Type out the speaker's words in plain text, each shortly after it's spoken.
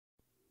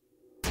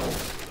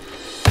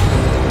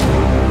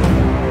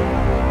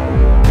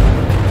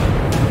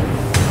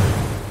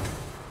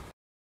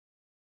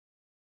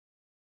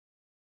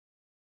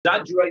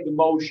exaggerate the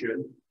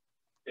motion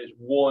is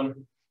 1,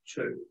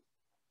 2.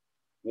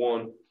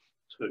 1,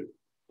 2.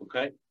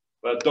 Okay?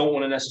 But I don't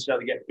want to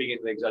necessarily get big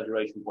into the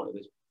exaggeration point of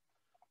this.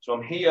 So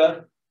I'm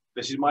here.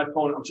 This is my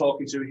opponent I'm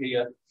talking to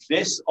here.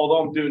 This,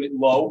 although I'm doing it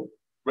low,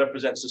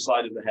 represents the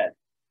side of the head.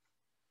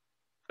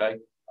 Okay?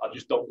 I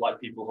just don't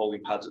like people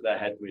holding pads at their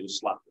head when you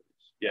just slap them.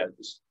 Yeah,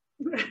 this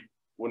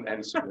wouldn't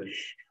end something.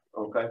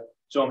 Okay?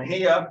 So I'm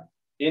here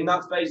in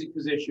that phasic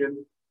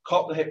position,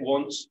 cock the hip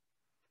once,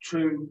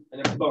 2,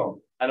 and then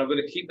boom. And I'm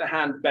going to keep the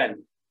hand bent,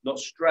 not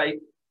straight.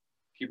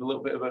 Keep a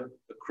little bit of a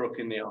crook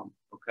in the arm.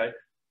 Okay?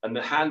 And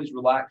the hand is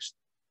relaxed.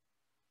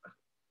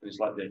 And it's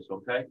like this.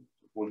 Okay?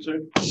 1,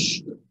 2.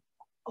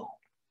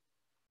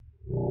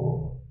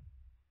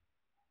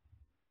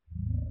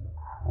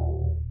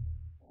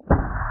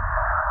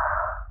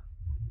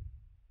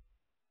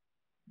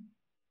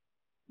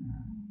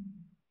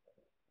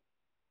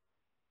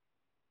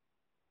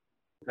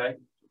 Okay,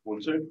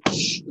 1, 2.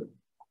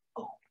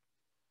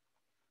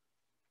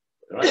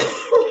 All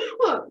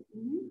right.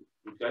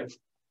 Okay,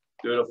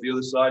 do it off the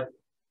other side.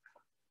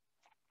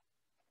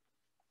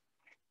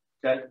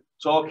 Okay,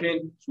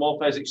 talking, small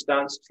phasic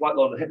stance, slight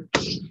load of the hip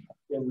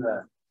in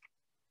there.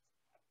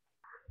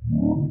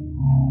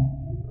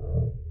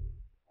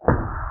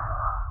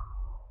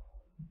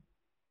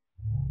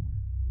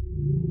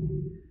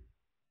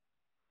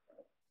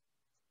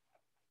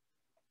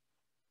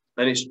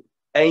 And it's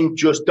aim,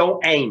 just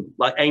don't aim,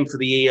 like aim for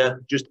the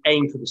ear, just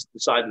aim for the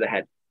side of the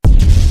head.